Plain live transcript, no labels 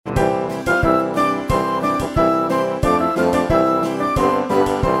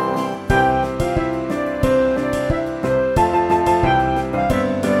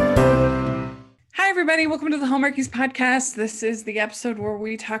Non-Hallmarkies podcast. This is the episode where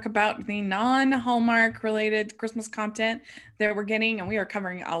we talk about the non-Hallmark related Christmas content that we're getting, and we are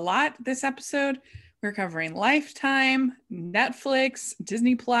covering a lot this episode. We're covering Lifetime, Netflix,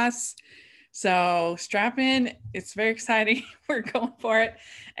 Disney Plus. So strap in. It's very exciting. We're going for it.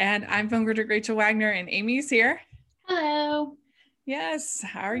 And I'm film critic Rachel Wagner, and Amy's here. Hello. Yes.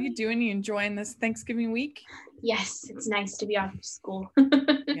 How are you doing? You enjoying this Thanksgiving week? Yes, it's nice to be off of school.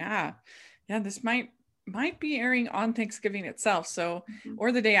 Yeah. This might be airing on Thanksgiving itself, so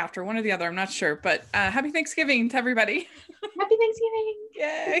or the day after, one or the other, I'm not sure, but happy Thanksgiving to everybody. Happy Thanksgiving.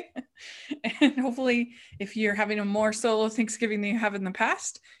 Yay. And hopefully if you're having a more solo Thanksgiving than you have in the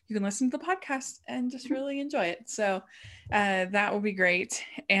past, you can listen to the podcast and just really enjoy it. So that will be great.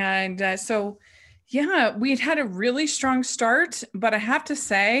 And so we had a really strong start, but I have to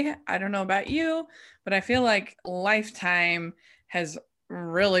say, I don't know about you, but I feel like Lifetime has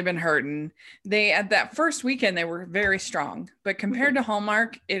really been hurting. They at that first weekend they were very strong, but compared to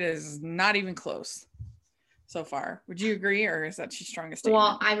Hallmark, it is not even close so far. Would you agree, or is that your strongest statement?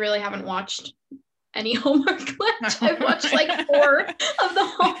 Well, I really haven't watched any Hallmark much. I've watched like 4 of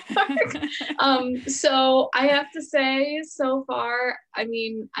the Hallmark. So I have to say, so far, I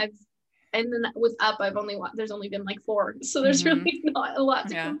mean, and then with Up, there's only been like 4, so there's really not a lot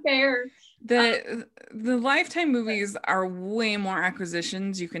to compare. The Lifetime movies are way more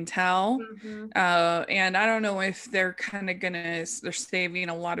acquisitions, you can tell. And I don't know if they're kind of they're saving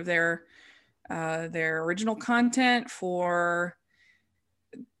a lot of their original content for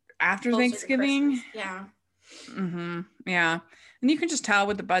after Thanksgiving. Yeah. Yeah. And you can just tell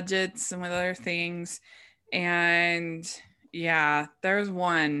with the budgets and with other things. And yeah, there's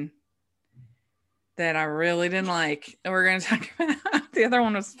one that I really didn't like that we're going to talk about. The other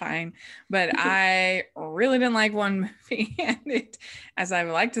one was fine, but I really didn't like one movie, and it, as I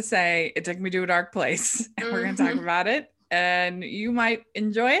would like to say, it took me to a dark place, and we're going to talk about it, and you might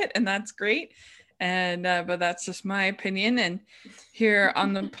enjoy it, and that's great. And but that's just my opinion, and here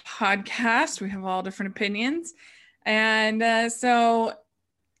on the podcast we have all different opinions. And so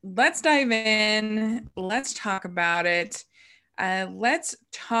let's dive in, let's talk about it. Let's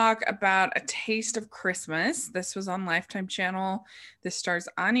talk about A Taste of Christmas. This was on Lifetime Channel. This stars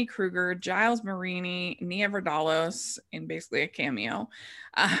Ani Kruger, Giles Marini, Nia Vardalos, in basically a cameo.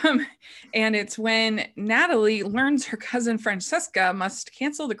 And it's when Natalie learns her cousin Francesca must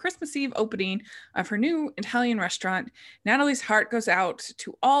cancel the Christmas Eve opening of her new Italian restaurant. Natalie's heart goes out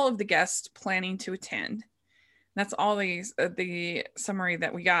to all of the guests planning to attend. That's all the summary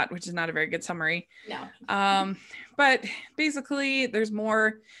that we got, which is not a very good summary. No. But basically, there's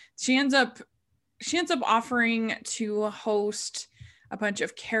more. She ends up offering to host a bunch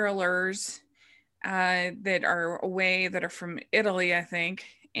of carolers that are away, that are from Italy, I think.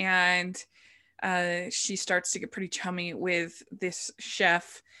 And she starts to get pretty chummy with this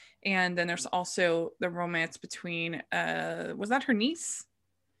chef. And then there's also the romance between, was that her niece?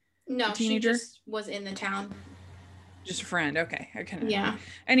 No, she just was in the town. Just a friend. Okay. Okay. Yeah.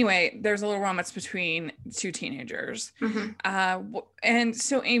 Anyway, there's a little romance between 2 teenagers. And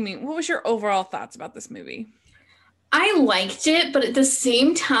so, Amy, what was your overall thoughts about this movie? I liked it, but at the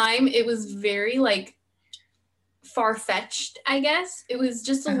same time, it was very like far-fetched, I guess. It was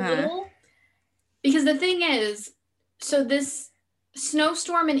just a little, because the thing is, so this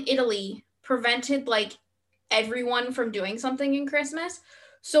snowstorm in Italy prevented like everyone from doing something in Christmas.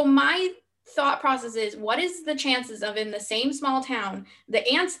 So my thought process is, what is the chances of, in the same small town, the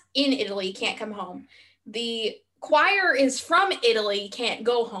aunts in Italy can't come home, the choir is from Italy, can't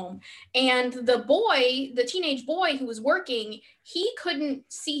go home, and the teenage boy who was working, he couldn't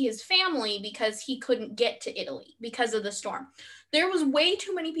see his family because he couldn't get to Italy because of the storm. There was way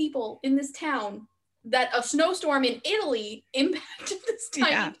too many people in this town that a snowstorm in Italy impacted this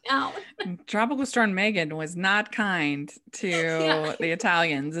tiny town. Tropical Storm Megan was not kind to the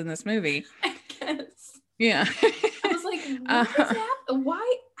Italians in this movie. I guess. Yeah. I was like, what is happening?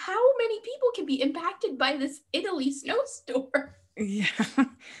 Why? How many people can be impacted by this Italy snowstorm?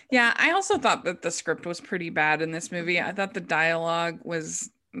 Yeah. I also thought that the script was pretty bad in this movie. I thought the dialogue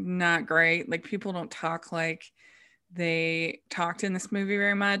was not great. Like, people don't talk like they talked in this movie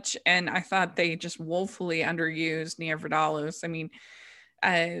very much, and I thought they just woefully underused Nia Vardalos. I mean,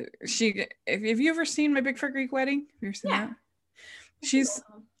 have you ever seen My Big Fat Greek Wedding? Have you ever seen that?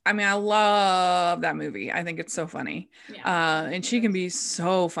 I love that movie. I think it's so funny. And she can be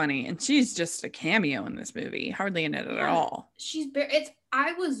so funny, and she's just a cameo in this movie, hardly in it at all.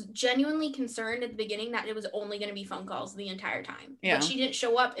 I was genuinely concerned at the beginning that it was only going to be phone calls the entire time. Yeah. But she didn't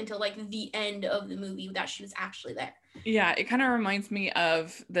show up until like the end of the movie that she was actually there. Yeah, it kind of reminds me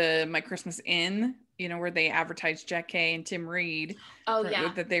of the My Christmas Inn, where they advertised Jack Kay and Tim Reed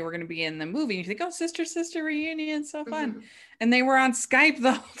that they were going to be in the movie. You think, oh, sister reunion, so fun. And they were on Skype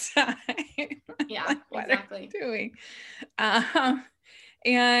the whole time. Yeah, like, what exactly. are you doing?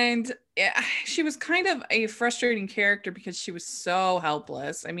 And she was kind of a frustrating character because she was so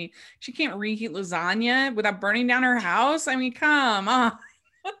helpless. I mean, she can't reheat lasagna without burning down her house. I mean, come on.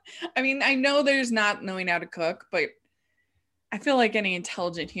 I mean, I know there's not knowing how to cook, but I feel like any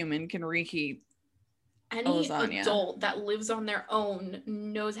intelligent human can reheat any adult that lives on their own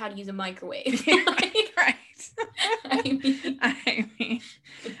knows how to use a microwave. Right. I mean,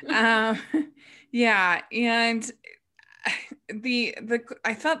 yeah. And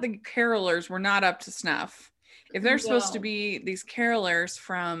I thought the carolers were not up to snuff. If they're supposed to be these carolers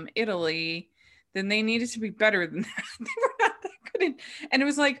from Italy, then they needed to be better than that. They were not that good. And it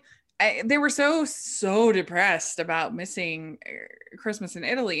was like, they were so depressed about missing Christmas in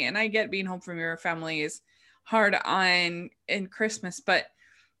Italy. And I get being home from your family is hard on in Christmas, but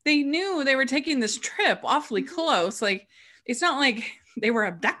they knew they were taking this trip awfully close. Like, it's not like they were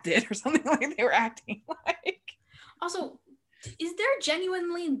abducted or something like they were acting like. Also, is there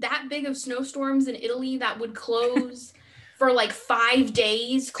genuinely that big of snowstorms in Italy that would close for like 5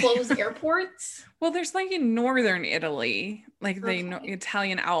 days, close airports? Well, there's like in northern Italy, like the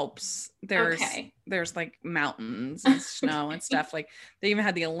Italian Alps, there's like mountains and snow and stuff. Like they even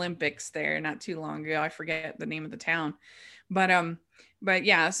had the Olympics there not too long ago. I forget the name of the town. But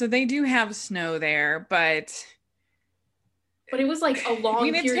yeah, so they do have snow there, but it was like a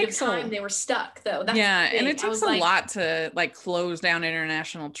long period of time they were stuck though. That's and it takes a lot to like close down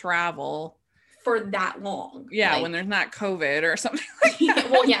international travel for that long. Yeah, like, when there's not COVID or something like that.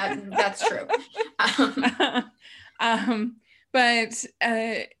 Well, yeah, that's true. But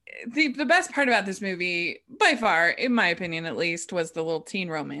the best part about this movie, by far, in my opinion at least, was the little teen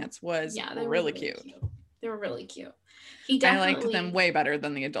romance. They were really cute. They were really cute. I liked them way better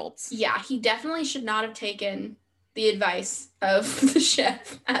than the adults. Yeah, he definitely should not have taken the advice of the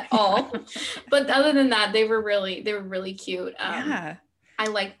chef at all. But other than that, they were really cute. Yeah. I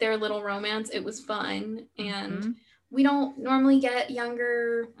liked their little romance. It was fun. And we don't normally get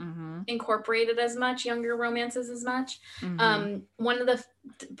younger incorporated as much, younger romances as much. One of the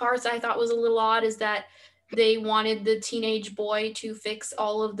parts I thought was a little odd is that they wanted the teenage boy to fix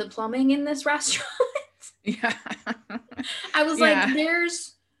all of the plumbing in this restaurant. Yeah. I was like, there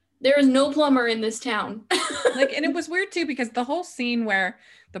is no plumber in this town. Like, and it was weird too, because the whole scene where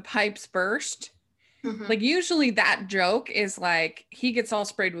the pipes burst, like usually that joke is like he gets all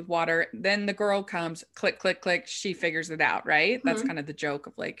sprayed with water, then the girl comes, click, click, click, she figures it out, right? That's kind of the joke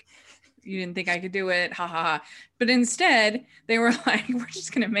of like, you didn't think I could do it, ha ha ha. But instead, they were like, we're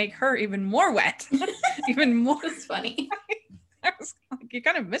just gonna make her even more wet, even more. It's funny. I was like, you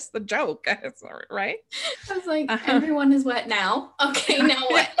kind of missed the joke, right? I was like, everyone is wet now. Okay, now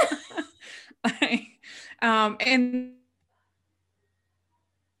what? And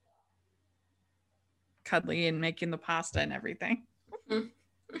cuddly and making the pasta and everything.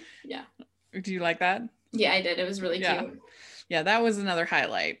 Yeah. Do you like that? Yeah, I did. It was really cute. Yeah, that was another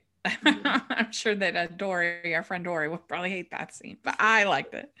highlight. I'm sure that Dory, our friend Dory, would probably hate that scene, but I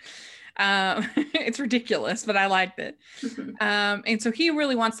liked it. It's ridiculous, but I liked it. And so he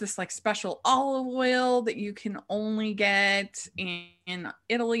really wants this like special olive oil that you can only get in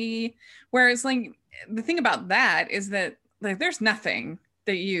Italy. Whereas like the thing about that is that like there's nothing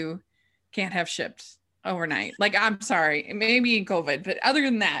that you can't have shipped overnight. Like, I'm sorry, maybe in COVID, but other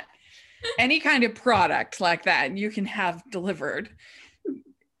than that, any kind of product like that you can have delivered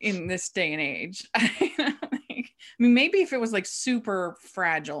in this day and age. I mean, maybe if it was like super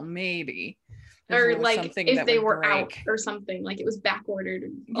fragile, maybe. Or like if they were out or something, like it was back ordered.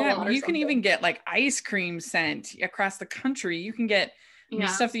 Yeah, you can even get like ice cream sent across the country. You can get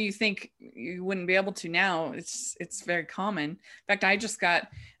stuff that you think you wouldn't be able to now. It's very common. In fact, I just got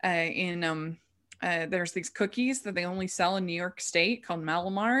there's these cookies that they only sell in New York State called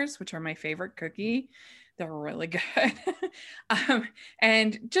Malamars, which are my favorite cookie. They're really good.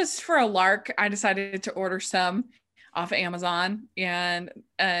 And just for a lark, I decided to order some off of Amazon. And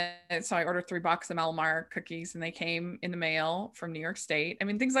so I ordered 3 boxes of Malamar cookies and they came in the mail from New York State. I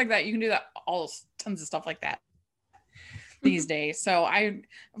mean, things like that. You can do that, tons of stuff like that these days. So I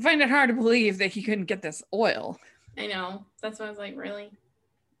find it hard to believe that he couldn't get this oil. I know. That's why I was like, really?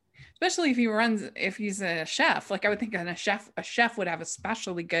 Especially if he's a chef. Like I would think a chef would have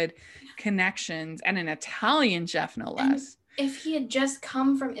especially good connections, and an Italian chef, no less. And if he had just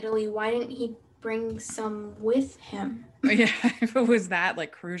come from Italy, why didn't he bring some with him? Yeah, if it was that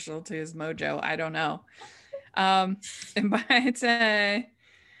like crucial to his mojo, I don't know. But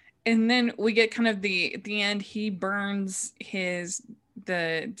and then we get kind of at the end, he burns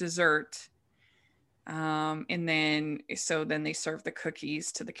the dessert. And then they serve the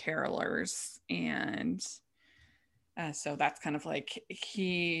cookies to the carolers, and so that's kind of like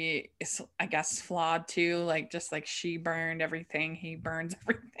he is, I guess, flawed too. Like just like she burned everything, he burns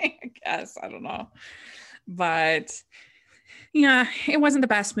everything. I guess, I don't know, but yeah, it wasn't the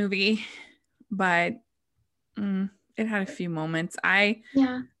best movie, but it had a few moments.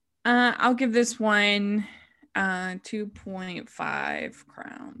 I'll give this one 2.5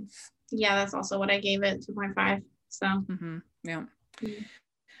 crowns. Yeah, that's also what I gave it, 2.5. So yeah.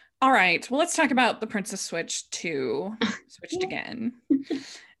 All right, well, let's talk about The Princess Switched again.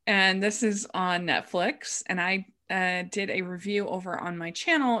 And this is on Netflix, and I did a review over on my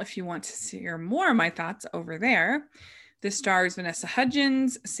channel if you want to hear more of my thoughts over there. This stars Vanessa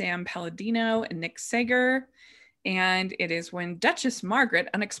Hudgens, Sam Palladino, and Nick Sager. And it is when Duchess Margaret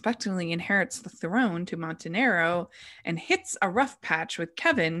unexpectedly inherits the throne to Montenero and hits a rough patch with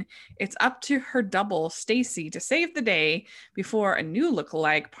Kevin, it's up to her double, Stacy, to save the day before a new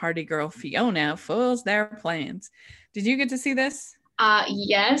lookalike party girl, Fiona, foils their plans. Did you get to see this?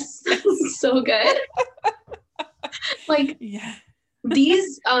 Yes. So good. Like, yeah.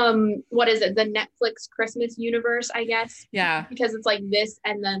 These, what is it? The Netflix Christmas universe, I guess. Yeah. Because it's like this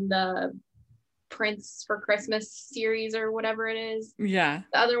and then the Prince for Christmas series or whatever it is. Yeah.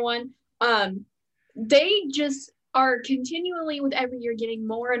 The other one. They just are continually with every year getting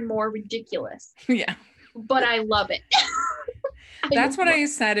more and more ridiculous. Yeah. But I love it. That's what I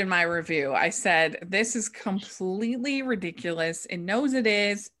said in my review. I said, this is completely ridiculous. It knows it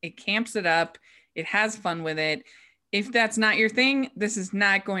is. It camps it up. It has fun with it. If that's not your thing, this is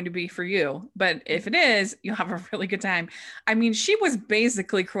not going to be for you. But if it is, you'll have a really good time. I mean, she was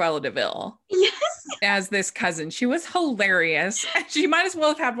basically Cruella de Vil. Yes. As this cousin. She was hilarious. She might as well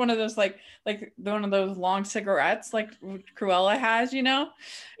have had one of those like one of those long cigarettes like Cruella has, you know?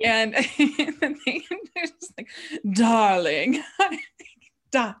 Yeah. And they're just like, darling,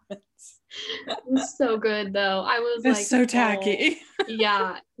 diamonds. It was so good though. I was That's like, so tacky. Oh.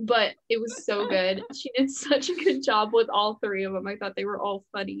 Yeah, but it was so good. She did such a good job with all three of them. I thought they were all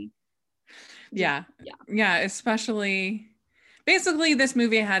funny. Yeah, especially basically this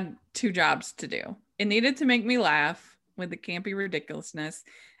movie had two jobs to do. It needed to make me laugh with the campy ridiculousness,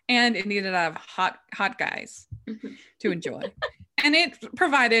 and it needed to have hot guys to enjoy. And it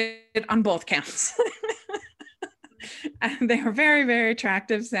provided on both counts. And they were very, very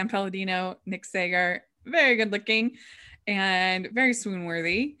attractive. Sam Palladino, Nick Sager, very good looking and very swoon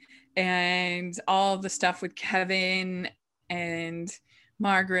worthy. And all the stuff with Kevin and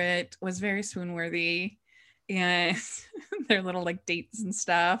Margaret was very swoon worthy. And their little like dates and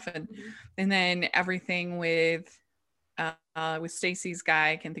stuff. And then everything with Stacy's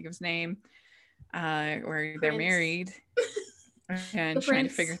guy, I can't think of his name, where Prince. They're married and trying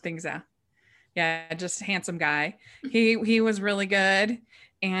to figure things out. Yeah, just a handsome guy. He was really good.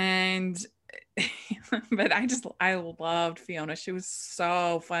 And but I loved Fiona. She was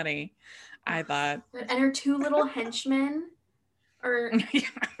so funny, I thought. And her two little henchmen or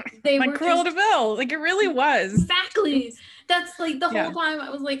they like were Cruella de Vil. Like it really was. Exactly. That's like the whole time I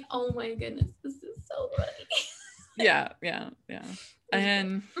was like, oh my goodness, this is so funny. Yeah.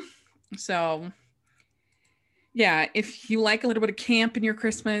 And so yeah, if you like a little bit of camp in your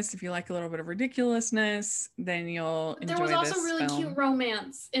Christmas, if you like a little bit of ridiculousness, then you'll enjoy this. There was also really cute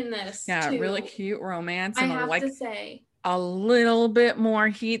romance in this. Yeah, too. Really cute romance. I have to say. A little bit more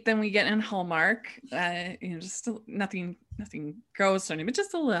heat than we get in Hallmark. Just nothing gross or anything, but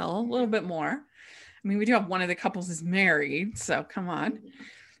just a little bit more. I mean, we do have one of the couples is married, so come on.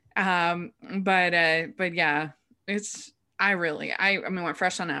 But yeah, I went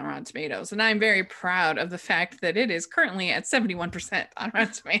fresh on Rotten Tomatoes, and I'm very proud of the fact that it is currently at 71% on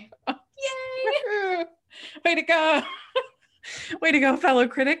Rotten Tomatoes. Yay! Way to go. Way to go, fellow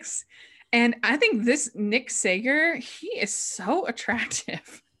critics. And I think this Nick Sager, he is so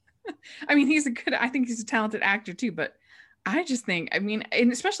attractive. I mean, I think he's a talented actor too, but I just think, and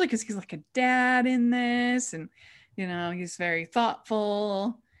especially because he's like a dad in this, and, he's very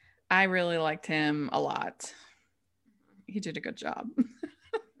thoughtful. I really liked him a lot. He did a good job. Oh,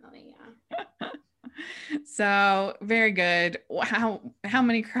 yeah. So very good. How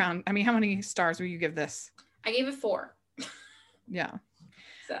many stars will you give this? I gave it 4. Yeah.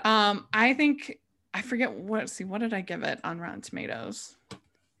 So. I think I forget what did I give it on Rotten Tomatoes?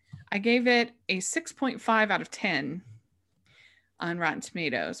 I gave it a 6.5 out of 10 on Rotten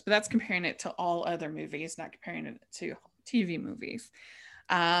Tomatoes, but that's comparing it to all other movies, not comparing it to TV movies.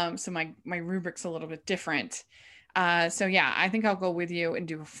 So my rubric's a little bit different. So yeah, I think I'll go with you and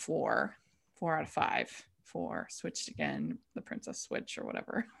do a 4 out of 5 for Switched Again, the Princess Switch or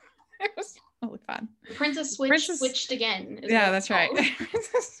whatever. It was really fun. The Princess Switch switched again. Yeah, that's right.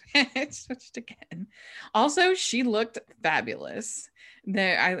 Princess Switched Again. Also, she looked fabulous.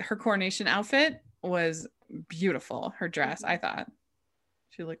 Her coronation outfit was beautiful. Her dress, I thought.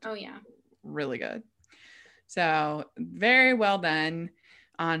 She looked really good. So very well done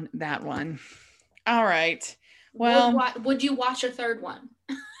on that one. All right. Well, would you watch a third one?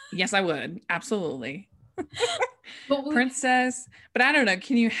 Yes, I would. Absolutely. Princess, but I don't know.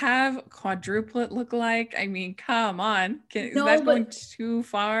 Can you have quadruplet look like? I mean, come on. Is that going too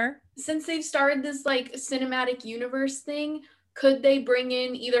far? Since they've started this like cinematic universe thing, could they bring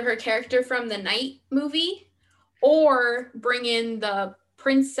in either her character from the Night movie or bring in the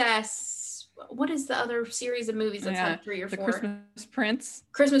princess? What is the other series of movies that's had 3 or 4? Christmas Prince.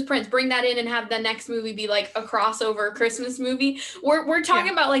 Christmas Prince. Bring that in and have the next movie be like a crossover Christmas movie. We're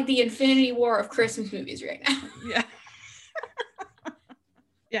talking about like the Infinity War of Christmas movies right now. Yeah.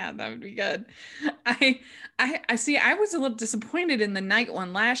 Yeah, that would be good. I see. I was a little disappointed in the Night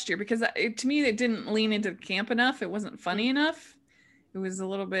one last year because to me it didn't lean into camp enough. It wasn't funny enough. It was a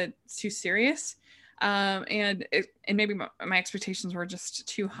little bit too serious. And maybe my expectations were just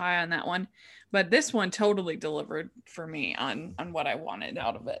too high on that one, but this one totally delivered for me on what I wanted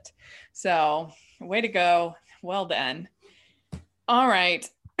out of it. So way to go. Well done. All right.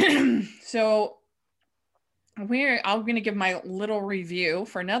 So I'm going to give my little review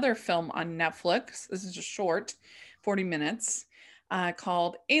for another film on Netflix. This is just short, 40 minutes,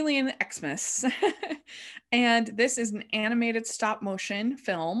 called Alien Xmas. And this is an animated stop motion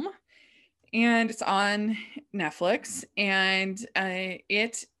film. And it's on Netflix, and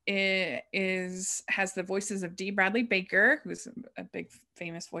it has the voices of Dee Bradley Baker, who's a big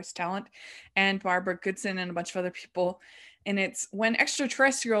famous voice talent, and Barbara Goodson and a bunch of other people. And it's when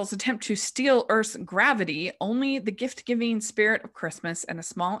extraterrestrials attempt to steal Earth's gravity, only the gift-giving spirit of Christmas and a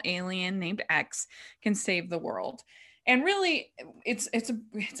small alien named X can save the world. And really,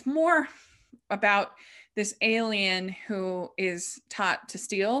 it's more about this alien who is taught to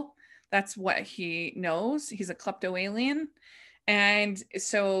steal. That's what he knows. He's a klepto alien. And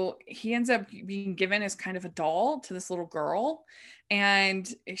so he ends up being given as kind of a doll to this little girl.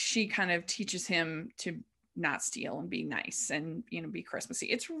 And she kind of teaches him to not steal and be nice and, be Christmassy.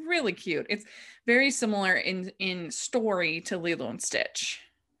 It's really cute. It's very similar in story to Lilo and Stitch,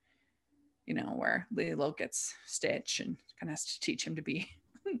 where Lilo gets Stitch and kind of has to teach him to be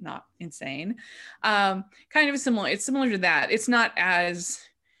not insane. Kind of similar. It's similar to that. It's not as...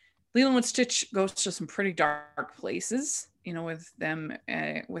 Lilo and Stitch goes to some pretty dark places, with them,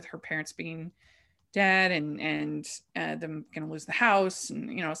 with her parents being dead and them going to lose the house.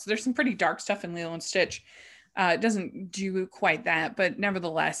 And, so there's some pretty dark stuff in Lilo and Stitch. It doesn't do quite that, but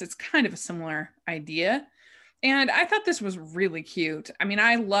nevertheless, it's kind of a similar idea. And I thought this was really cute. I mean,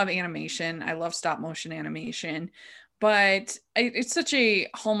 I love animation. I love stop motion animation, but it's such a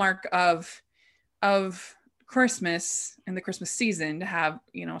hallmark of Christmas and the Christmas season to have,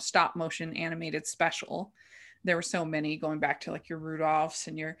 stop motion animated special. There were so many going back to like your Rudolphs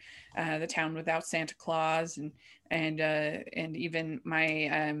and your The Town Without Santa Claus and even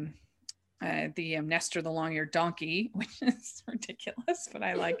my the Nestor the Long-Eared Donkey, which is ridiculous, but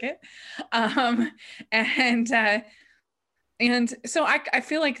I like it. And so I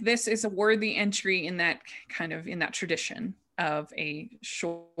feel like this is a worthy entry in that tradition of a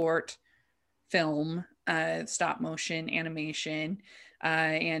short film, stop motion animation,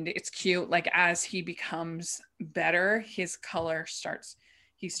 and it's cute. Like as he becomes better, his color starts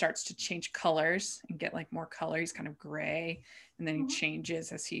to change colors and get like more color. He's kind of gray, and then he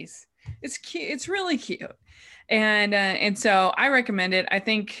changes as it's cute. It's really cute, and so I recommend it. I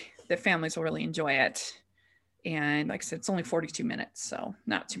think that families will really enjoy it. And like I said, it's only 42 minutes, so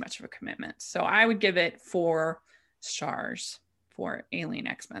not too much of a commitment. So I would give it 4 stars for Alien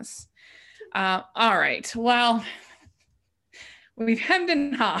Xmas. All right. Well, we've hemmed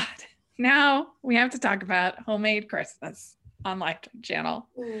and hawed. Now we have to talk about Homemade Christmas on Lifetime Channel.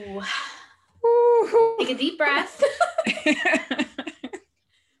 Ooh. Ooh. Take a deep breath.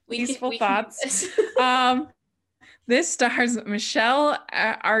 Peaceful thoughts. This stars Michelle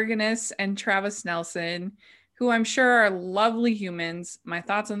Arganis and Travis Nelson, who I'm sure are lovely humans. My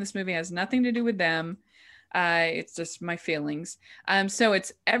thoughts on this movie has nothing to do with them. It's just my feelings. So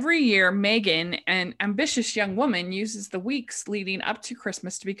it's every year, Megan, an ambitious young woman, uses the weeks leading up to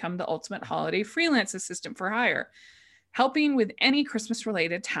Christmas to become the ultimate holiday freelance assistant for hire, helping with any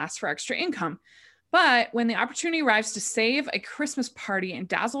Christmas-related tasks for extra income. But when the opportunity arrives to save a Christmas party and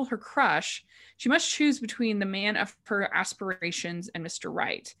dazzle her crush, she must choose between the man of her aspirations and Mr.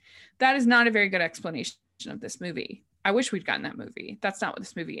 Right. That is not a very good explanation of this movie. I wish we'd gotten that movie. That's not what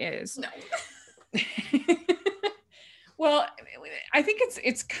this movie is. No. Well, I think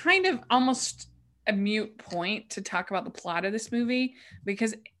it's kind of almost a mute point to talk about the plot of this movie,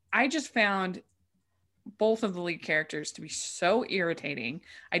 because I just found both of the lead characters to be so irritating.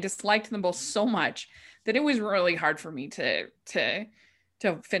 I disliked them both so much that it was really hard for me to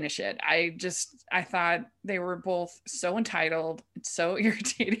finish it. I thought they were both so entitled, so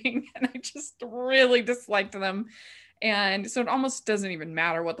irritating, and I just really disliked them. And so it almost doesn't even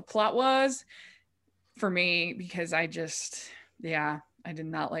matter what the plot was for me, because I did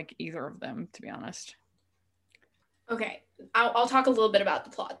not like either of them, to be honest. Okay, I'll talk a little bit about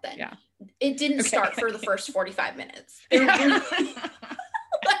the plot then. Yeah. It didn't start for the first 45 minutes.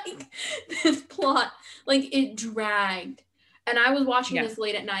 Like, this plot, like, it dragged. And I was watching this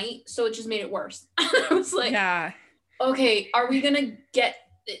late at night, so it just made it worse. I was like, okay, are we going to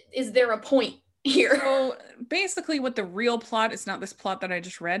is there a point here? So basically what the real plot is, not this plot that I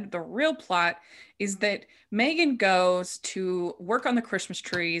just read. The real plot is that Megan goes to work on the Christmas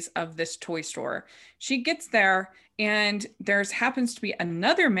trees of this toy store. She gets there, and there's happens to be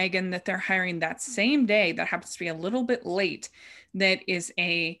another Megan that they're hiring that same day that happens to be a little bit late. That is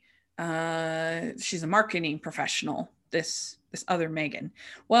she's a marketing professional, this other Megan.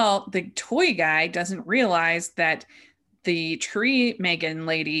 Well, the toy guy doesn't realize that the tree Megan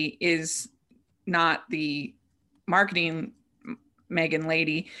lady is not the marketing Megan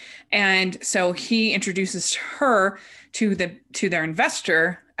lady, and so he introduces her to their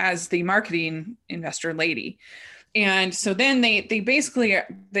investor as the marketing investor lady. And so then they basically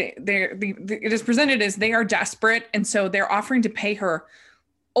it is presented as they are desperate, and so they're offering to pay her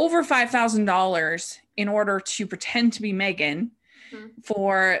over $5,000 in order to pretend to be Megan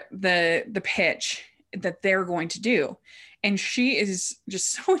for the pitch that they're going to do. And she is just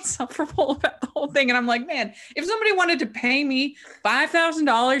so insufferable about the whole thing. And I'm like, man, if somebody wanted to pay me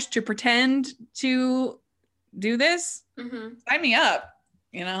 $5,000 to pretend to do this, sign me up,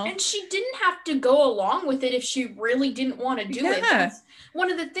 you know? And she didn't have to go along with it if she really didn't want to do it. That's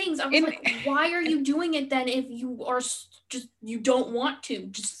one of the things. I was like, why are you doing it then if you are you don't want to?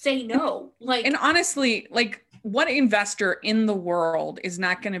 Just say no. Like, and honestly, like, what investor in the world is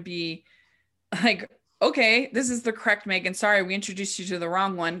not going to be like, okay, this is the correct Megan. Sorry, we introduced you to the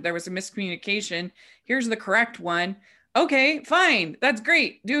wrong one. There was a miscommunication. Here's the correct one. Okay, fine. That's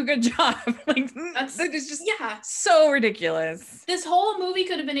great. Do a good job. Like, it's just so ridiculous. This whole movie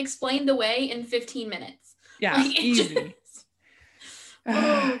could have been explained away in 15 minutes. Yeah, like, easy.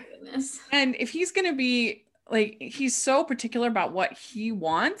 Oh, goodness. And if he's going to be like, he's so particular about what he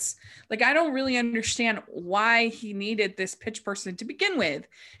wants. Like, I don't really understand why he needed this pitch person to begin with.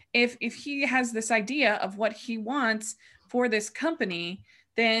 If he has this idea of what he wants for this company,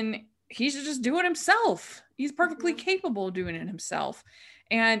 then he should just do it himself. He's perfectly capable of doing it himself.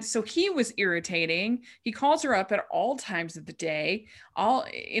 And so he was irritating. He calls her up at all times of the day,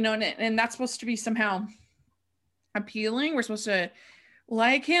 and that's supposed to be somehow appealing. We're supposed to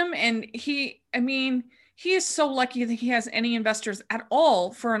like him. And he is so lucky that he has any investors at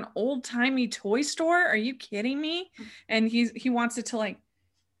all for an old timey toy store. Are you kidding me? And he wants it to, like,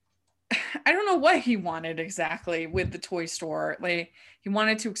 I don't know what he wanted exactly with the toy store. Like, he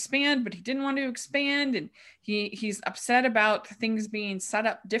wanted to expand, but he didn't want to expand. And he's upset about things being set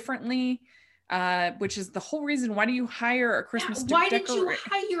up differently, which is the whole reason. Why do you hire a Christmas why did you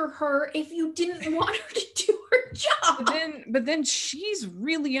hire her if you didn't want her to do her job? But then she's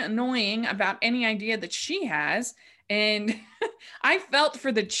really annoying about any idea that she has. And I felt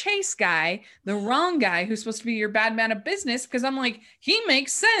for the Chase guy, the wrong guy who's supposed to be your bad man of business, because I'm like, he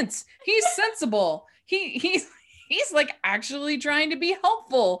makes sense. He's sensible. He's like actually trying to be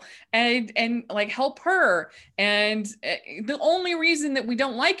helpful and like help her. And the only reason that we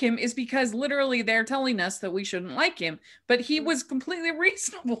don't like him is because literally they're telling us that we shouldn't like him. But he was completely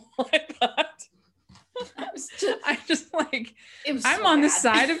reasonable, I thought. I'm just like, I'm on the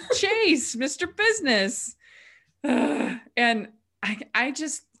side of Chase, Mr. Business. And I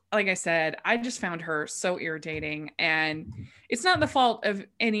just, like I said, I just found her so irritating, and it's not the fault of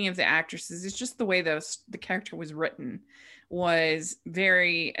any of the actresses. It's just the way the character was written was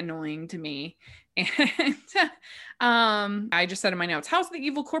very annoying to me. And I just said in my notes, how's the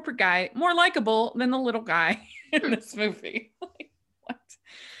evil corporate guy more likable than the little guy in this movie? Like, what?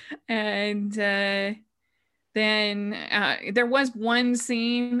 And then there was one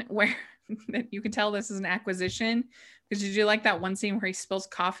scene where that you can tell this is an acquisition, because did you like that one scene where he spills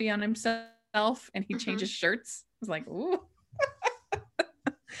coffee on himself himself and he changes shirts. I was like, ooh.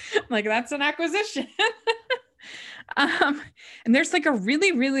 Like, that's an acquisition. And there's like a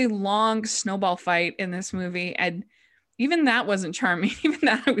really, really long snowball fight in this movie. And even that wasn't charming. Even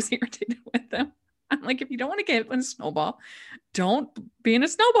that I was irritated with them. I'm like, if you don't want to get in a snowball, don't be in a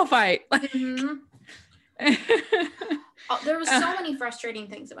snowball fight. Mm-hmm. There was so many frustrating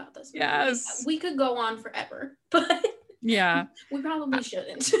things about this movie. Yes. We could go on forever, but yeah, we probably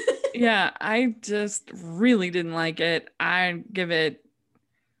shouldn't. Yeah, I just really didn't like it. I give it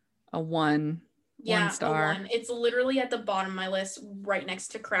a 1 star. A 1. It's literally at the bottom of my list, right next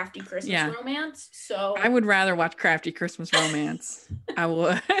to Crafty Christmas Romance. So I would rather watch Crafty Christmas Romance. I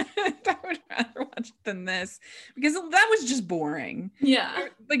would. I would rather watch it than this because that was just boring. Yeah,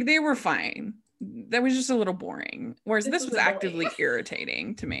 like they were fine. That was just a little boring. Whereas this was actively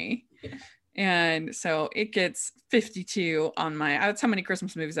irritating to me. Yeah. And so it gets 52 on my. That's how many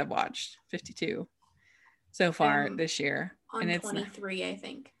Christmas movies I've watched. 52 so far this year. On and 23, I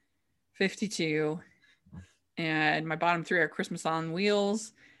think. 52. And my bottom 3 are Christmas on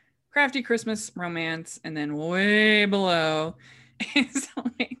Wheels, Crafty Christmas Romance, and then way below is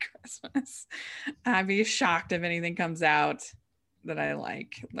Only Christmas. I'd be shocked if anything comes out that I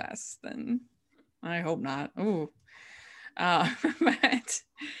like less than. I hope not. Ooh. But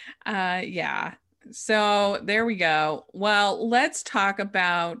yeah. So there we go. Well, let's talk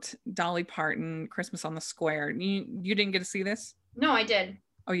about Dolly Parton, Christmas on the Square. You didn't get to see this? No, I did.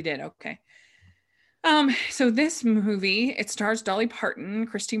 Oh, you did? Okay. So this movie, it stars Dolly Parton,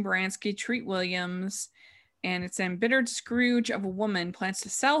 Christine Baranski, Treat Williams, and it's an embittered Scrooge of a woman plans to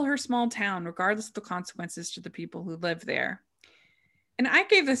sell her small town regardless of the consequences to the people who live there. And I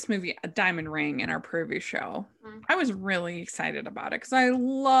gave this movie a diamond ring in our preview show. I was really excited about it because I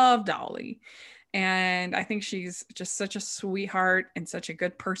love Dolly. And I think she's just such a sweetheart and such a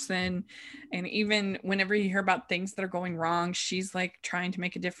good person. And even whenever you hear about things that are going wrong, she's like trying to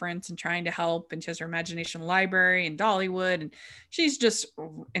make a difference and trying to help. And she has her imagination library in Dollywood. And she's just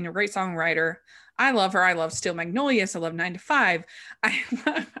a great songwriter. I love her. I love Steel Magnolias. I love 9 to 5.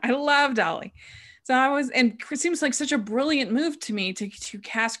 I love Dolly. So and it seems like such a brilliant move to me to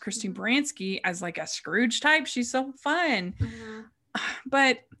cast Christine Baranski as like a Scrooge type. She's so fun. Mm-hmm.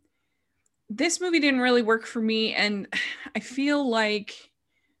 But this movie didn't really work for me. And I feel like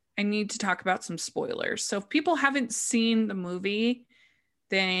I need to talk about some spoilers. So if people haven't seen the movie,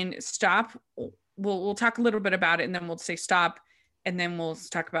 then stop. We'll talk a little bit about it and then we'll say stop. And then we'll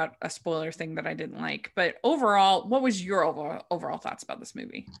talk about a spoiler thing that I didn't like. But overall, what was your overall thoughts about this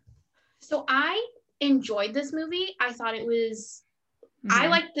movie? So I enjoyed this movie. I thought it was, I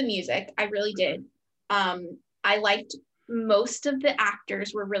liked the music. I really did. I liked most of the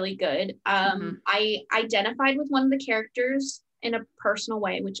actors were really good. I identified with one of the characters in a personal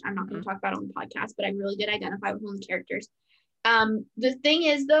way, which I'm not going to talk about on the podcast, but I really did identify with one of the characters. The thing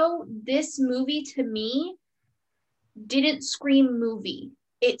is, though, this movie to me didn't scream movie.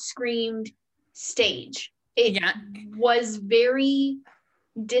 It screamed stage. It was very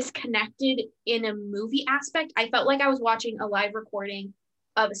disconnected in a movie aspect. I felt like I was watching a live recording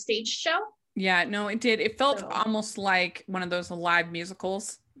of a stage show. Yeah, no, it did. It felt almost like one of those live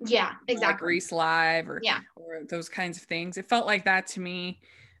musicals. Yeah, exactly. Like Grease Live or those kinds of things. It felt like that to me.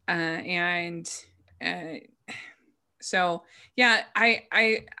 So yeah,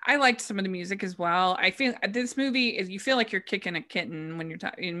 I liked some of the music as well. I feel this movie is, you feel like you're kicking a kitten when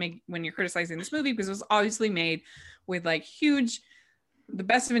you're criticizing this movie, because it was obviously made with like the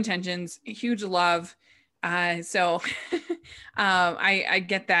best of intentions, huge love. So I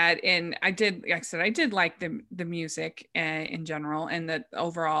get that. And I did, like I said, I did like the music in general, and the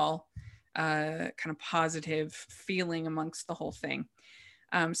overall kind of positive feeling amongst the whole thing.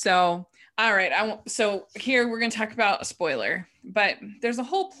 So, all right. So here we're going to talk about a spoiler, but there's a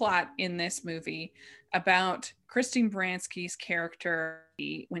whole plot in this movie about Christine Baranski's character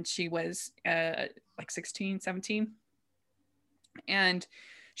when she was like 16, 17. And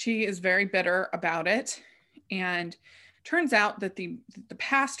she is very bitter about it. And turns out that the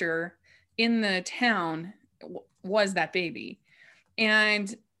pastor in the town was that baby.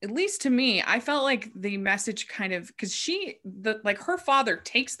 And at least to me, I felt like the message kind of, because her father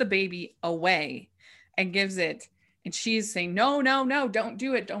takes the baby away and gives it, and she's saying, no, don't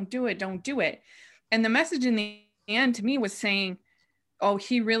do it, don't do it, don't do it. And the message in the end to me was saying, oh,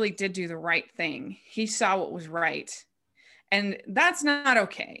 he really did do the right thing. He saw what was right. And that's not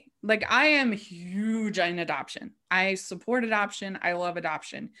okay. Like, I am huge on adoption. I support adoption. I love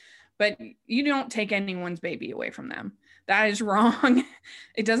adoption. But you don't take anyone's baby away from them. That is wrong.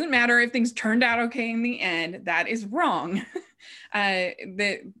 It doesn't matter if things turned out okay in the end. That is wrong.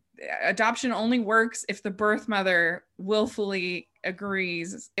 adoption only works if the birth mother willfully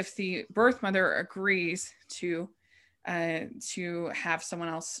agrees, if the birth mother agrees to have someone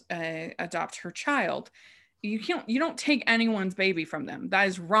else adopt her child. You don't take anyone's baby from them. That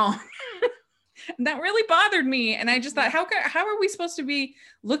is wrong. And that really bothered me. And I just thought, how are we supposed to be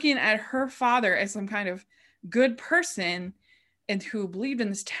looking at her father as some kind of good person and who believed in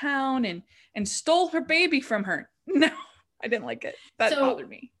this town and stole her baby from her? No, I didn't like it. That bothered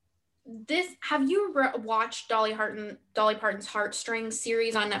me. Have you watched Dolly Parton's Heartstrings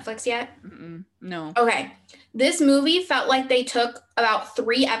series on Netflix yet? No. Okay. This movie felt like they took about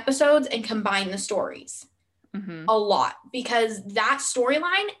 3 episodes and combined the stories. A lot, because that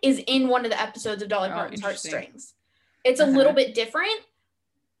storyline is in one of the episodes of Dolly Parton's Heartstrings. It's a little bit different.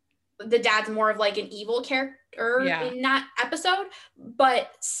 The dad's more of like an evil character in that episode,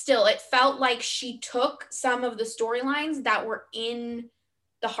 but still it felt like she took some of the storylines that were in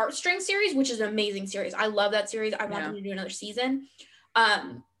the Heartstrings series, which is an amazing series. I love that series. I want them to do another season,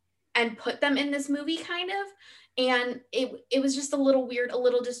 and put them in this movie kind of. And it was just a little weird, a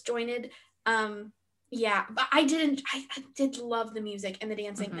little disjointed. Yeah, but I did love the music and the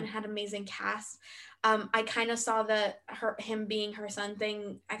dancing, and it had amazing cast. I kind of saw him being her son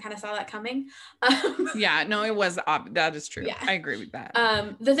thing. I kind of saw that coming. Yeah, no, it was, that is true. Yeah. I agree with that.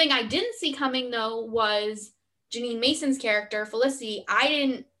 The thing I didn't see coming though was Janine Mason's character, Felicity. I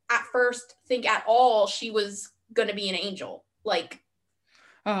didn't at first think at all she was going to be an angel. Like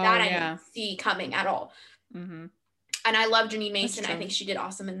that I didn't see coming at all. And I love Janine Mason. I think she did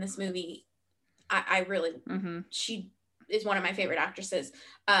awesome in this movie. I really, she is one of my favorite actresses.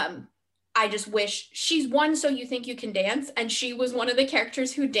 I just wish she's one So You Think You Can Dance, and she was one of the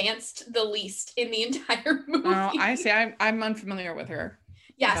characters who danced the least in the entire movie. Oh, I see. I'm unfamiliar with her.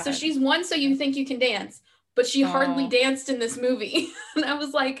 Yeah, so she's one So You Think You Can Dance, but she hardly danced in this movie. And I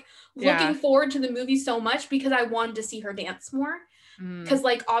was like looking forward to the movie so much because I wanted to see her dance more. Because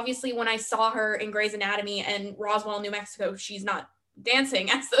like obviously when I saw her in Grey's Anatomy and Roswell, New Mexico, she's not dancing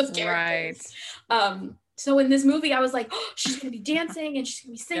as those characters. Right. So in this movie, I was like, oh, she's going to be dancing and she's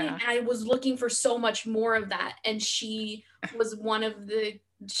going to be singing. And I was looking for so much more of that. And she was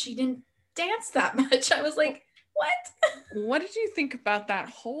she didn't dance that much. I was like, what? What did you think about that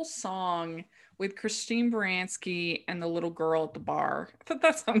whole song with Christine Baranski and the little girl at the bar? I thought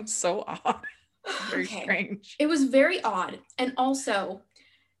that sounds so odd. Very strange. It was very odd. And also,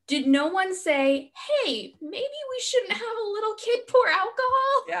 did no one say, hey, maybe we shouldn't have a little kid pour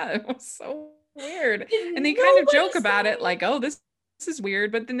alcohol? Yeah, it was so weird. And they kind of joke about it like, oh, this is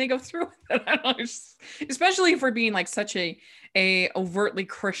weird, but then they go through with it. I don't know, especially for being like such a overtly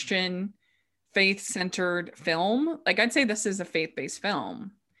Christian, faith-centered film. Like I'd say this is a faith-based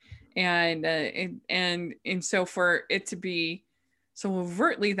film. And so for it to be so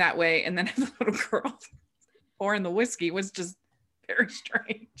overtly that way, and then have the little girl pouring the whiskey was just very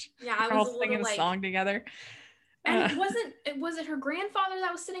strange. Yeah, I was all singing a song together. And was it her grandfather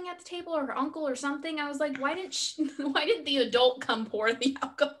that was sitting at the table, or her uncle, or something? I was like, why didn't the adult come pour the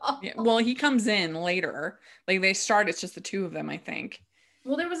alcohol? Yeah, well, he comes in later. Like they start, it's just the two of them, I think.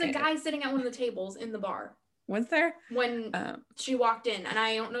 Well, there was a guy sitting at one of the tables in the bar. Was there? When she walked in, and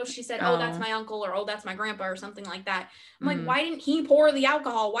I don't know if she said, oh, that's my uncle, or oh, that's my grandpa, or something like that. I'm like, why didn't he pour the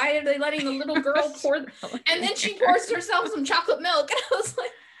alcohol? Why are they letting the little girl pour? And then she pours herself some chocolate milk, and I was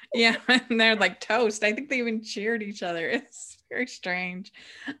like, yeah, and they're like toast. I think they even cheered each other. It's very strange.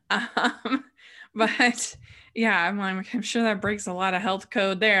 But yeah, I'm sure that breaks a lot of health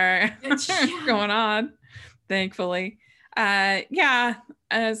code there going on, thankfully.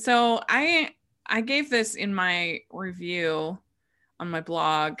 So I gave this in my review on my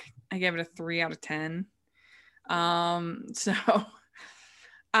blog. I gave it a 3 out of 10.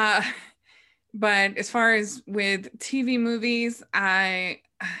 But as far as with TV movies, I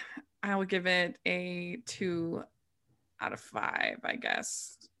would give it a 2 out of 5, I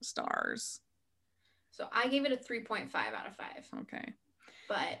guess, stars. So I gave it a 3.5 out of 5. Okay.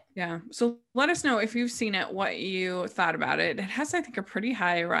 But yeah, so let us know if you've seen it, what you thought about it. It has, I think, a pretty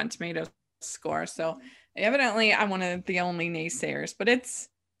high Rotten Tomatoes score. So evidently I'm one of the only naysayers, but it's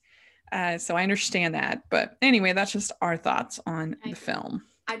so I understand that. But anyway, that's just our thoughts on the film.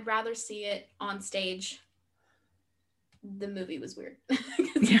 I'd rather see it on stage. The movie was weird.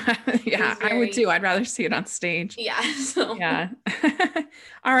 Yeah, I would too. I'd rather see it on stage. Yeah. So. Yeah.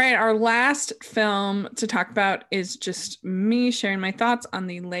 All right. Our last film to talk about is just me sharing my thoughts on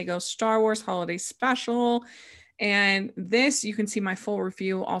the Lego Star Wars Holiday Special. And this, you can see my full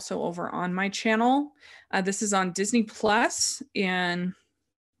review also over on my channel. This is on Disney Plus, and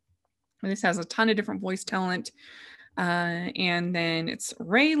this has a ton of different voice talent. And then it's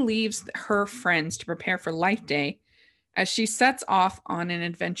Rey leaves her friends to prepare for Life Day as she sets off on an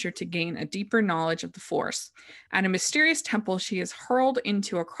adventure to gain a deeper knowledge of the Force. At a mysterious temple, she is hurled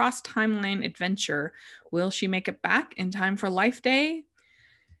into a cross-timeline adventure. Will she make it back in time for Life Day?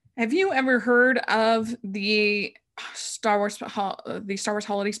 Have you ever heard of the Star Wars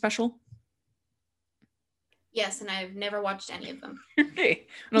Holiday Special? Yes, and I've never watched any of them. Okay.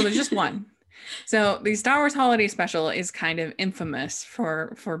 No, there's just one. So the Star Wars Holiday Special is kind of infamous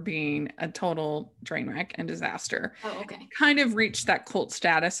for being a total train wreck and disaster. Oh, okay. Kind of reached that cult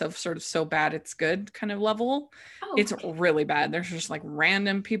status of sort of so bad it's good kind of level. Oh, it's okay. really bad. There's just like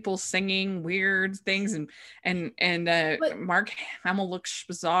random people singing weird things, and Mark Hamill looks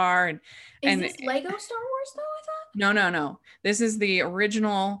bizarre. Is this Lego Star Wars though? I thought. No. This is the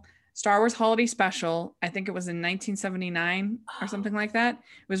original Star Wars Holiday Special. I think it was in 1979 or something like that.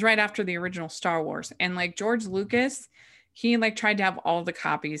 It was right after the original Star Wars. And like George Lucas, he like tried to have all the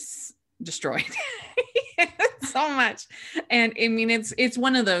copies destroyed. So much. And I mean, it's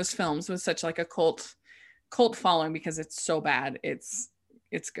one of those films with such like a cult following because it's so bad. It's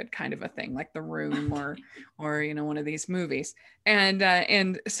good kind of a thing, like The Room or you know, one of these movies.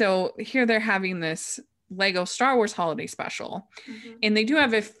 And so here they're having this Lego Star Wars Holiday Special. Mm-hmm. And they do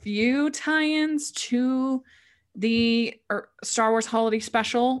have a few tie-ins to the Star Wars Holiday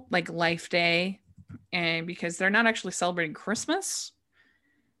Special, like Life Day, and because they're not actually celebrating Christmas,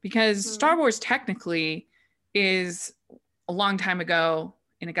 because Star Wars technically is a long time ago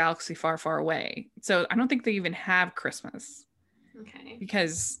in a galaxy far, far away. So I don't think they even have Christmas. Okay.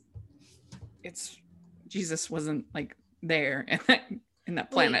 Because Jesus wasn't like there in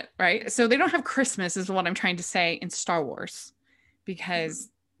that planet, right? So they don't have Christmas is what I'm trying to say in Star Wars, because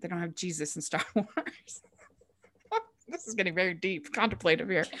they don't have Jesus in Star Wars. This is getting very deep, contemplative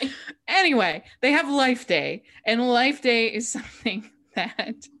here. Okay. Anyway, they have Life Day, and Life Day is something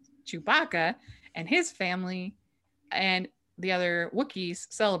that Chewbacca and his family and the other Wookiees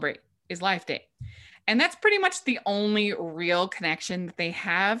celebrate, is Life Day. And that's pretty much the only real connection that they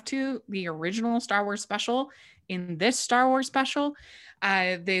have to the original Star Wars special. In this Star Wars special,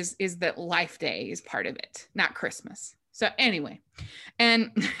 is that Life Day is part of it, not Christmas. So anyway,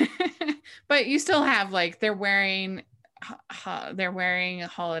 and but you still have like they're wearing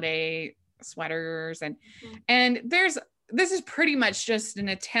holiday sweaters, and this is pretty much just an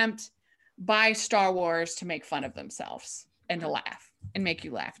attempt by Star Wars to make fun of themselves and to laugh and make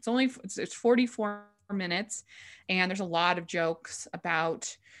you laugh. It's 44 minutes, and there's a lot of jokes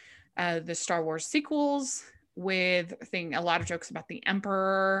about the Star Wars sequels, a lot of jokes about the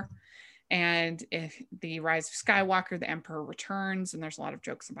Emperor and if the Rise of Skywalker, the Emperor returns, and there's a lot of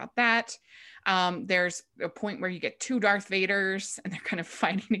jokes about that. There's a point where you get two Darth Vaders and they're kind of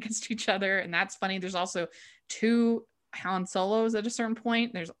fighting against each other, and that's funny. There's also two Han Solos at a certain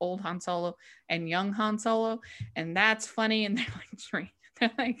point. There's old Han Solo and young Han Solo, and that's funny. And they're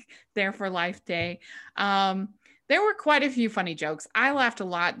like there for Life Day. There were quite a few funny jokes. I laughed a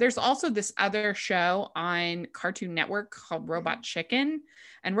lot. There's also this other show on Cartoon Network called Robot Chicken,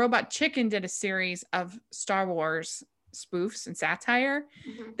 and Robot Chicken did a series of Star Wars spoofs and satire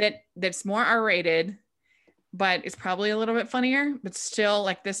that's more R-rated, but it's probably a little bit funnier, but still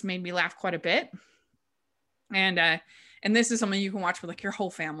like this made me laugh quite a bit. And this is something you can watch with like your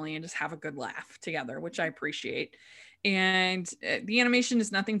whole family and just have a good laugh together, which I appreciate. And the animation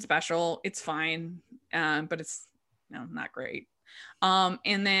is nothing special. It's fine, but it's not great.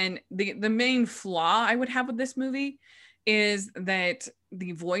 And then the main flaw I would have with this movie is that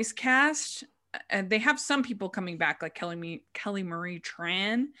the voice cast, they have some people coming back like Kelly Marie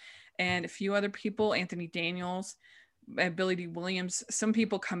Tran and a few other people, Anthony Daniels, Billy D. Williams. Some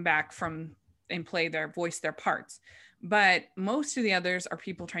people come back from and voice their parts, but most of the others are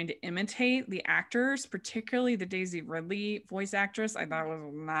people trying to imitate the actors, particularly the Daisy Ridley voice actress. I thought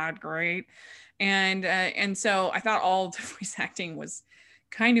was not great. And so I thought all the voice acting was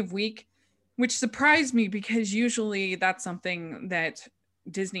kind of weak, which surprised me because usually that's something that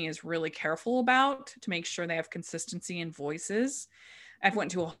Disney is really careful about to make sure they have consistency in voices. I've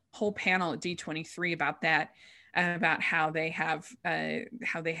went to a whole panel at D23 about that, about how they have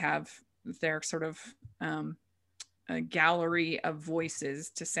their sort of a gallery of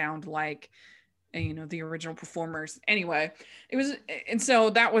voices to sound like the original performers. Anyway, and so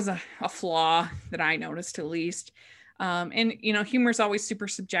that was a flaw that I noticed at least. And humor is always super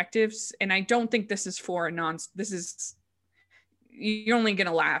subjective, and I don't think this is you're only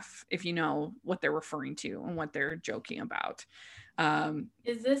gonna laugh if you know what they're referring to and what they're joking about.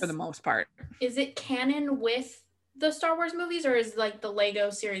 Is this, for the most part, is it canon with the Star Wars movies, or is like the Lego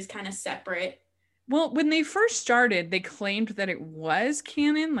series kind of separate Well, when they first started, they claimed that it was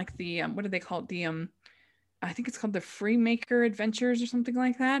canon, like the what do they call it? The I think it's called the Freemaker Adventures or something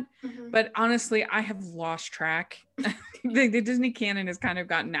like that. Mm-hmm. But honestly, I have lost track. The Disney canon has kind of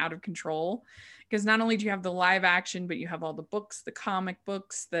gotten out of control because not only do you have the live action, but you have all the books, the comic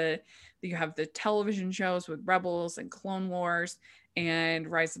books, you have the television shows with Rebels and Clone Wars and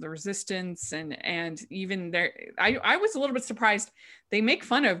Rise of the Resistance, and even there, I was a little bit surprised. They make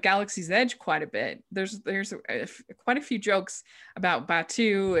fun of Galaxy's Edge quite a bit. There's quite a few jokes about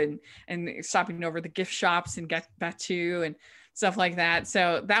Batuu and stopping over the gift shops and get Batuu and stuff like that.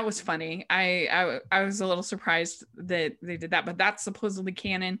 So that was funny. I was a little surprised that they did that, but that's supposedly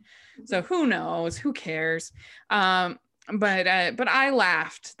canon. So who knows? Who cares? But I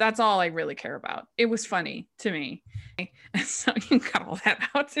laughed. That's all I really care about. It was funny to me. So you can cut all that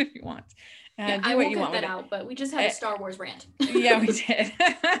out if you want. Yeah, I won't cut that out, but we just had a Star Wars rant. Yeah, we did.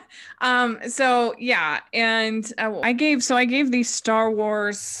 So yeah, and I gave these Star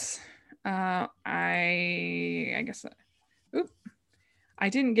Wars. I guess. I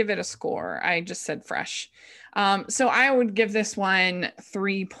didn't give it a score. I just said fresh. So I would give this one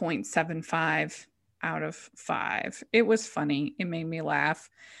 3.75 out of 5. It was funny. It made me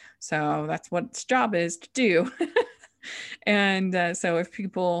laugh. So that's what its job is to do. And so if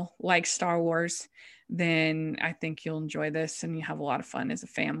people like Star Wars, then I think you'll enjoy this and you have a lot of fun as a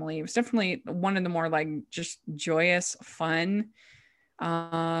family. It was definitely one of the more like just joyous, fun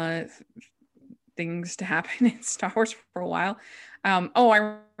things to happen in Star Wars for a while.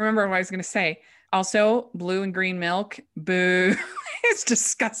 I remember what I was going to say. Also, blue and green milk, boo. It's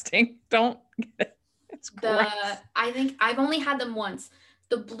disgusting. Don't get it. It's gross. I think I've only had them once.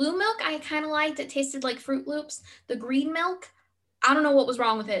 The blue milk I kind of liked. It tasted like Fruit Loops. The green milk, I don't know what was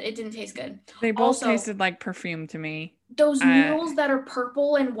wrong with it. It didn't taste good. They both tasted like perfume to me. Those noodles that are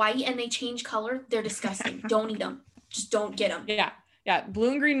purple and white and they change color, they're disgusting. Don't eat them. Just don't get them. Yeah.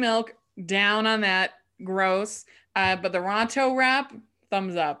 Blue and green milk, down on that. Gross. But the Ronto wrap,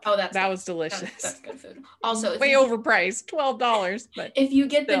 thumbs up. Oh, that was delicious. That's good food. Also, way overpriced, $12. But if you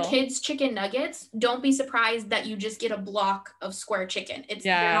get the kids chicken nuggets, don't be surprised that you just get a block of square chicken.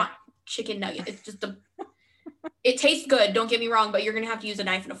 They're not chicken nuggets. It's just it tastes good. Don't get me wrong, but you're gonna have to use a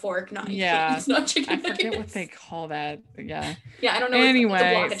knife and a fork. It's not chicken nuggets. I forget what they call that. But yeah. Yeah, I don't know.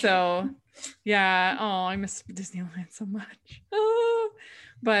 Anyway, so yeah. Oh, I miss Disneyland so much.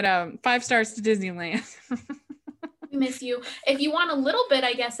 But 5 stars to Disneyland. We miss you. If you want a little bit,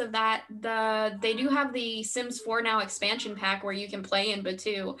 I guess, of that, they do have the Sims 4 Now expansion pack where you can play in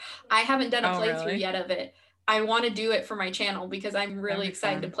Batuu. I haven't done a playthrough yet of it. I want to do it for my channel because I'm really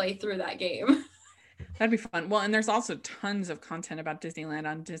excited to play through that game. That'd be fun. Well, and there's also tons of content about Disneyland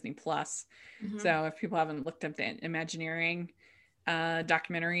on Disney Plus. Mm-hmm. So if people haven't looked up the Imagineering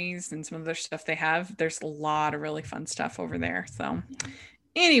documentaries and some of the stuff they have, there's a lot of really fun stuff over there. So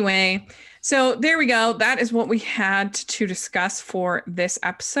anyway, so there we go. That is what we had to discuss for this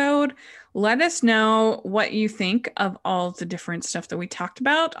episode. Let us know what you think of all the different stuff that we talked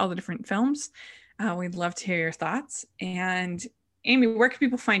about, all the different films. We'd love to hear your thoughts. And Amy, where can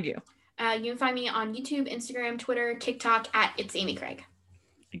people find you? You can find me on YouTube, Instagram, Twitter, TikTok at It's Amy Craig.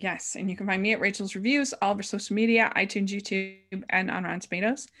 Yes, and you can find me at Rachel's Reviews, all of our social media, iTunes, YouTube, and on Rotten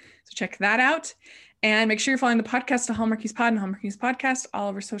Tomatoes. So check that out. And make sure you're following the podcast to Hallmarkies Pod and Hallmarkies Podcast, all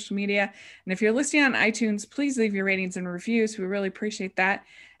over social media. And if you're listening on iTunes, please leave your ratings and reviews. We really appreciate that.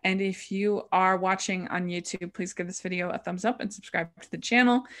 And if you are watching on YouTube, please give this video a thumbs up and subscribe to the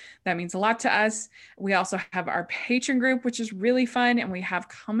channel. That means a lot to us. We also have our Patreon group, which is really fun. And we have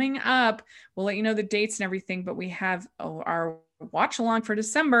coming up, we'll let you know the dates and everything, but we have our watch along for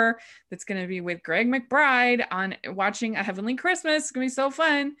December that's going to be with Greg McBride on watching A Heavenly Christmas. It's going to be so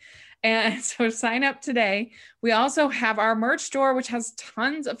fun. And so sign up today. We also have our merch store, which has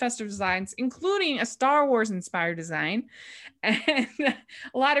tons of festive designs, including a Star Wars inspired design and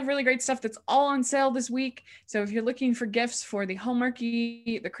a lot of really great stuff that's all on sale this week. So if you're looking for gifts for the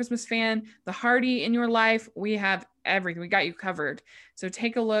Hallmarky, the Christmas fan, the Hardy in your life, we have everything. We got you covered. So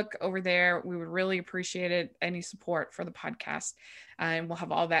take a look over there. We would really appreciate it. Any support for the podcast. And we'll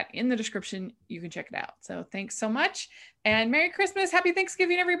have all that in the description. You can check it out. So thanks so much. And Merry Christmas. Happy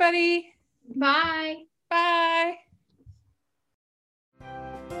Thanksgiving, everybody. Bye. Bye.